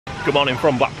Good morning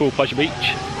from Blackpool Pleasure Beach,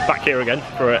 back here again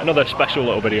for another special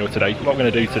little video today. What we're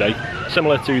going to do today,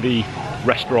 similar to the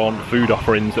restaurant food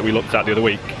offerings that we looked at the other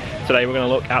week, today we're going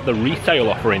to look at the retail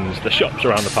offerings, the shops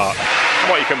around the park, and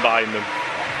what you can buy in them.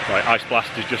 Right, Ice Blast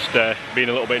is just being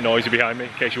a little bit noisy behind me,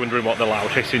 in case you're wondering what the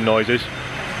loud hissing noise is.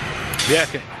 Yeah,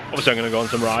 okay. Obviously I'm going to go on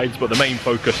some rides, but the main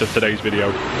focus of today's video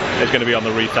is going to be on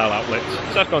the retail outlets.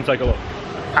 So let's go and take a look.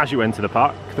 As you enter the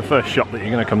park, the first shop that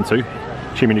you're going to come to,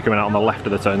 assuming you're coming out on the left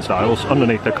of the turnstiles,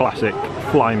 underneath the classic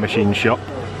flying machine shop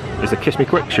is the Kiss Me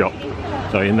Quick shop.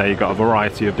 So in there you've got a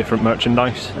variety of different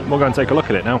merchandise. We'll go and take a look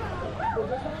at it now.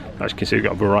 As you can see, we've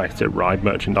got a variety of ride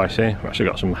merchandise here. We've actually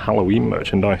got some Halloween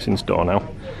merchandise in store now.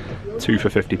 2 for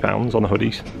 £50 on the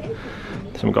hoodies.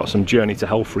 So we've got some Journey to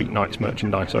Hell Freak Nights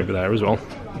merchandise over there as well.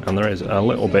 And there is a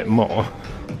little bit more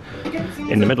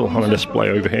in the middle on a display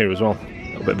over here as well.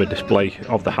 A little bit of a display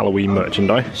of the Halloween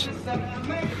merchandise.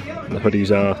 The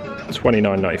hoodies are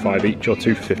 £29.95 each, or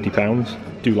 2 for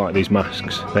 £50. Do like these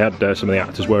masks. They had some of the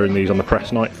actors wearing these on the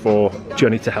press night for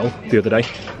Journey to Hell the other day.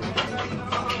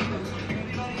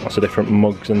 Lots of different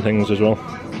mugs and things as well.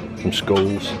 Some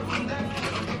skulls.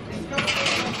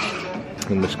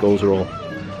 And the skulls are all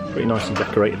pretty nicely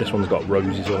decorated. This one's got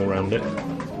roses all around it.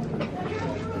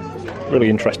 Really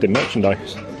interesting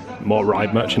merchandise. More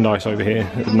ride merchandise over here.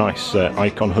 A nice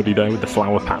Icon hoodie there with the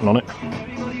flower pattern on it.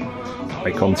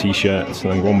 Icon t-shirts,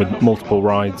 and then one with multiple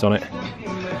rides on it.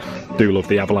 Do love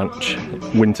the avalanche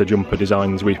winter jumper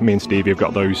designs. Me and Stevie have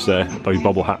got those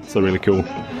bobble hats. They're really cool.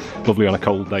 Lovely on a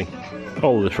cold day.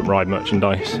 All the different ride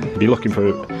merchandise. If you're looking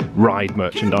for ride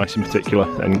merchandise in particular,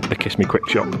 then the Kiss Me Quick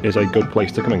shop is a good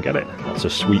place to come and get it. Lots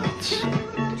of sweets,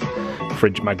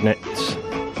 fridge magnets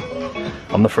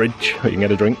on the fridge, you can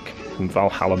get a drink. Some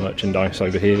Valhalla merchandise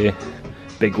over here.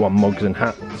 Big One mugs and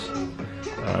hats.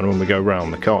 And when we go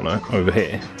round the corner over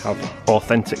here, have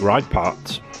authentic ride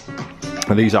parts.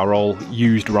 And these are all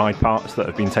used ride parts that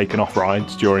have been taken off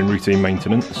rides during routine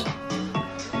maintenance.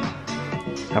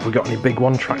 Have we got any Big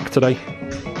One track today?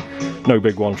 No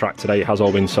Big One track today, it has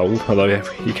all been sold, although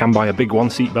you can buy a Big One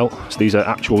seatbelt. So these are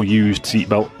actual used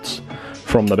seatbelts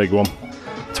from the Big One,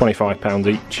 £25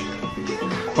 each.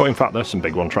 Oh, in fact there's some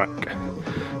Big One track.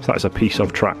 So that's a piece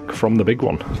of track from the Big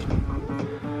One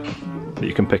that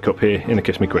you can pick up here in the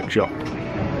Kiss Me Quick shop.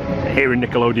 Here in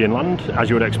Nickelodeon land, as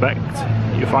you would expect,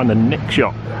 you'll find the Nick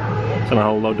shop. It's a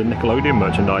whole load of Nickelodeon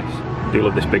merchandise. I do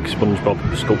love this big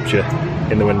SpongeBob sculpture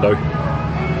in the window.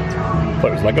 I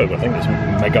thought it was Lego, but I think it's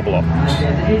Mega Blocks.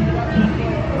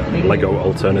 Lego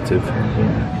alternative.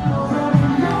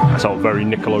 That's all very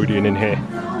Nickelodeon in here.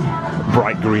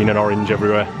 Bright green and orange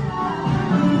everywhere.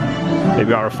 If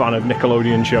you are a fan of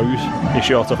Nickelodeon shows, you're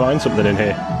sure to find something in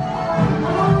here.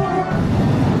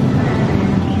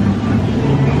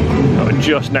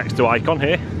 Just next to Icon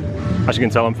here. As you can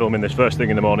tell, I'm filming this first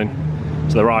thing in the morning,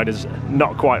 so the ride is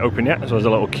not quite open yet, so there's a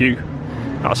little queue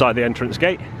outside the entrance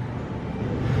gate.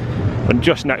 And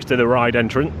just next to the ride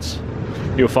entrance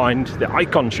you'll find the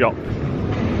Icon shop,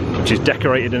 which is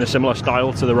decorated in a similar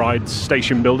style to the ride's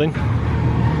station building.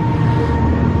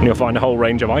 And you'll find a whole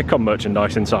range of Icon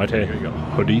merchandise inside here. You've got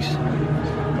hoodies,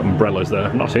 umbrellas there.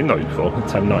 I've not seen those before.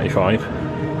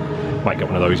 £10.95. Might get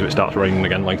one of those if it starts raining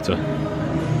again later.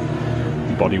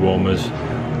 Body warmers,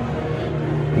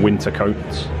 winter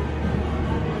coats.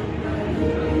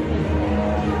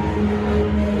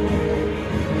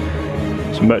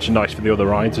 Some merchandise for the other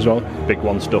rides as well. Big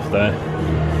One stuff there,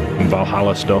 and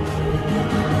Valhalla stuff.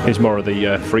 Here's more of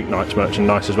the Freak Nights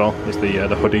merchandise as well. It's the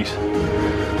hoodies.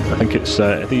 I think it's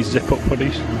these zip-up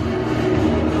hoodies.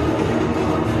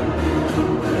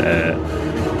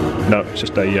 No, it's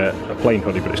just a plain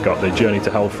hoodie, but it's got the Journey to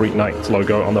Hell Freak Nights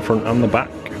logo on the front and the back.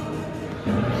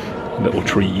 Little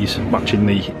trees matching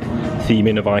the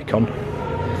theming of Icon.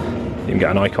 You can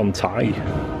get an Icon tie,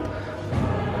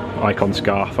 Icon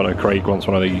scarf. I know Craig wants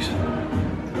one of these.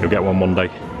 You'll get one Monday.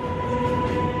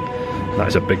 That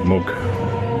is a big mug.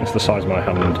 It's the size of my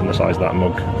hand and the size of that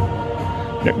mug.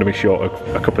 You're not going to be short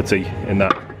a cup of tea in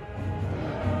that.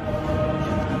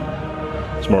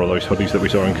 It's more of those hoodies that we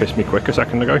saw in Kiss Me Quick a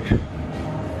second ago.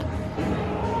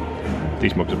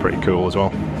 These mugs are pretty cool as well.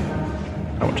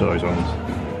 How much are those ones?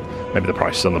 Maybe the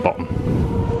price is on the bottom.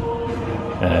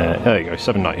 There you go,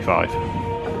 £7.95.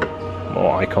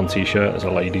 More Icon t-shirt as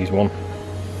a ladies one.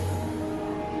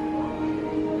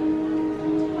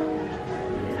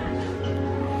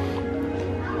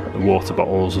 The water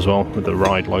bottles as well with the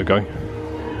ride logo.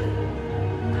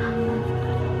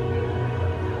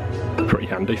 Pretty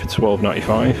handy for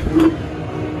 £12.95.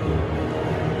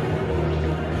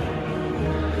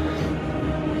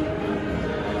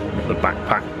 The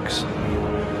backpacks.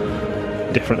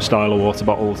 Different style of water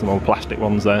bottles and all the plastic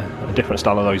ones there. A different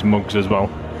style of those mugs as well,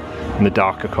 in the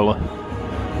darker colour.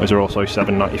 Those are also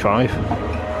 $7.95.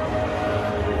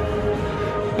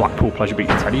 Blackpool Pleasure Beach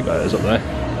teddy bears up there.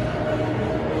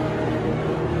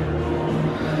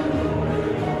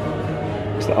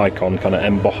 It's the Icon kind of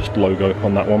embossed logo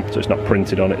on that one, so it's not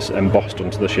printed on, it's embossed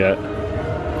onto the shirt.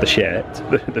 The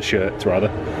shirt rather.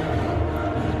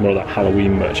 It's more of that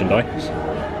Halloween merchandise.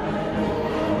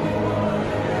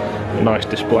 A nice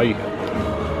display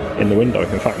in the window.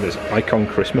 In fact, there's Icon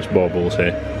Christmas baubles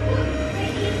here,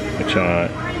 which I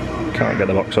can't get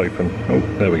the box open. Oh,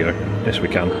 there we go. Yes, we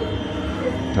can.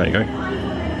 There you go.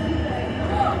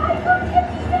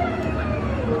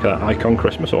 Look at that Icon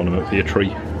Christmas ornament for your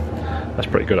tree. That's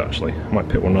pretty good actually. I might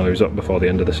pick one of those up before the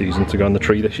end of the season to go on the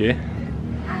tree this year.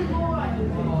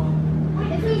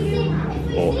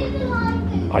 Or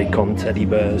Icon teddy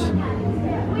bears. A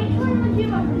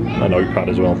notepad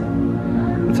as well.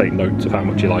 To take notes of how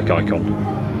much you like Icon.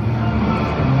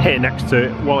 Here next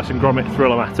to Wallace & Gromit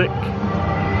Thrill-O-Matic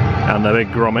and the big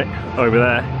Gromit over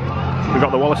there, we've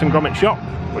got the Wallace & Gromit shop,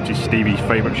 which is Stevie's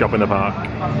favourite shop in the park.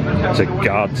 It's a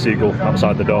guard seagull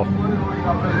outside the door.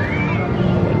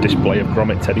 A display of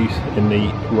Gromit teddies in the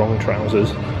wrong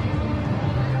trousers.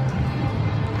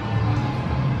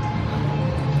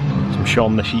 Some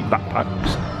Shaun the Sheep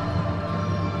backpacks.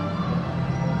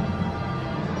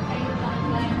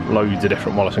 Loads of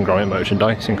different Wallace & Gromit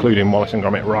merchandise, including Wallace &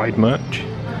 Gromit ride merch.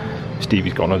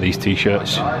 Stevie's got one of these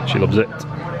t-shirts, she loves it.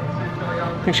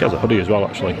 I think she has a hoodie as well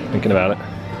actually, thinking about it.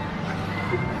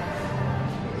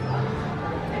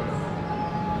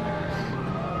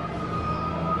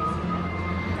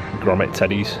 Gromit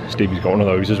teddies, Stevie's got one of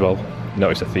those as well.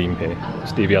 Notice a theme here,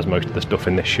 Stevie has most of the stuff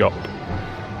in this shop.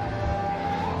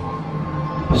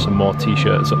 Some more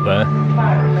t-shirts up there.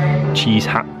 Cheese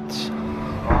hats.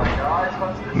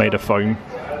 Made of foam.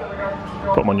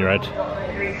 Put them on your head.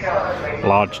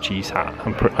 Large cheese hat.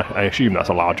 I assume that's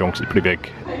a large one because it's pretty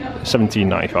big.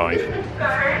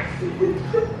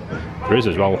 $17.95. There is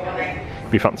as well,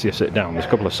 if you fancy a sit down, there's a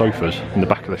couple of sofas in the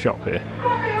back of the shop here.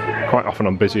 Quite often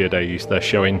on busier days they're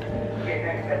showing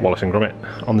Wallace & Gromit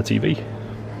on the TV.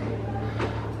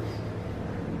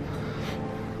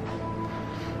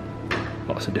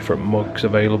 Lots of different mugs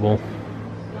available.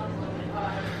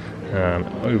 And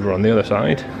over on the other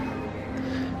side,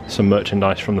 some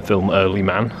merchandise from the film Early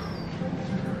Man.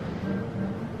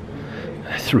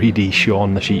 A 3D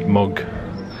Shaun the Sheep mug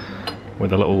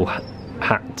with a little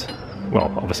hat.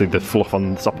 Well, obviously the fluff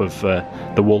on the top of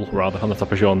the wool, rather, on the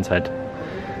top of Shaun's head.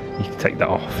 You can take that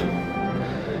off.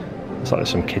 Looks like there's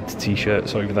some kids'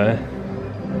 t-shirts over there.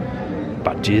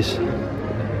 Badges.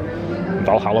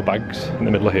 Valhalla bags in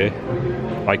the middle of here.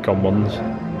 Icon ones.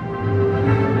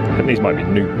 I think these might be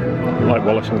new. Like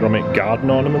Wallace & Gromit garden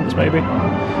ornaments maybe?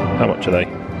 How much are they?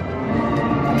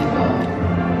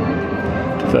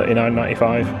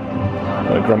 $39.95.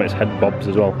 Gromit's head bobs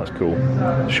as well, that's cool.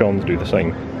 Shaun's do the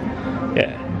same.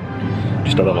 Yeah.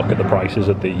 Just had a look at the prices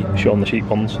of the Shaun the Sheep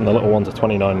ones, and the little ones are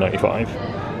 $29.95.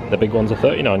 The big ones are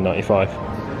 $39.95.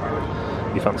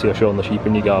 You fancy a Shaun the Sheep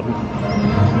in your garden?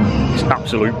 It's an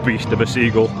absolute beast of a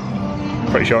seagull.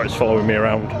 Pretty sure it's following me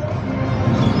around.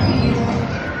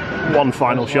 One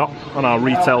final shop on our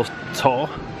retail tour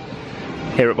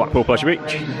here at Blackpool Pleasure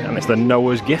Beach, and it's the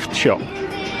Noah's Gift shop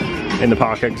in the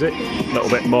park exit. A little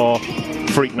bit more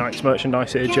Freak Nights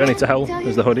merchandise here. Journey to Hell,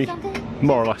 there's the hoodie.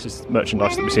 More or less is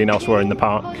merchandise that we've seen elsewhere in the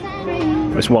park.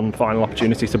 It's one final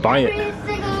opportunity to buy it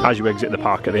as you exit the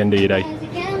park at the end of your day,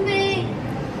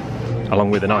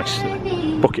 along with a nice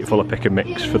bucket full of pick and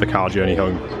mix for the car journey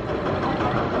home.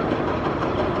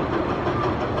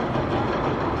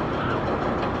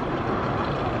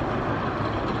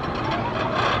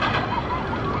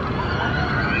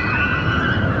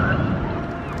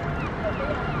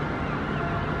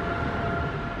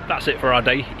 That's it for our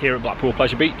day here at Blackpool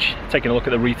Pleasure Beach, taking a look at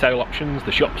the retail options,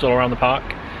 the shops all around the park.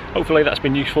 Hopefully that's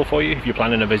been useful for you if you're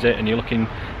planning a visit and you're looking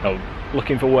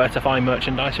for where to find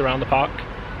merchandise around the park.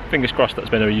 Fingers crossed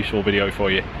that's been a useful video for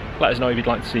you. Let us know if you'd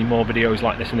like to see more videos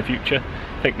like this in the future.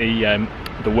 I think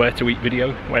the where to eat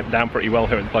video went down pretty well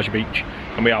here at the Pleasure Beach,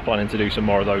 and we are planning to do some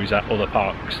more of those at other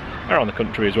parks around the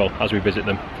country as well as we visit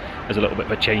them, as a little bit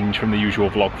of a change from the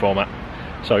usual vlog format.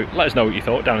 So let us know what you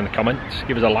thought down in the comments.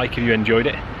 Give us a like if you enjoyed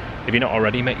it. If you're not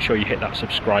already, make sure you hit that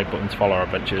subscribe button to follow our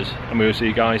adventures, and we will see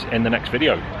you guys in the next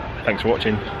video. Thanks for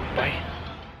watching. Bye.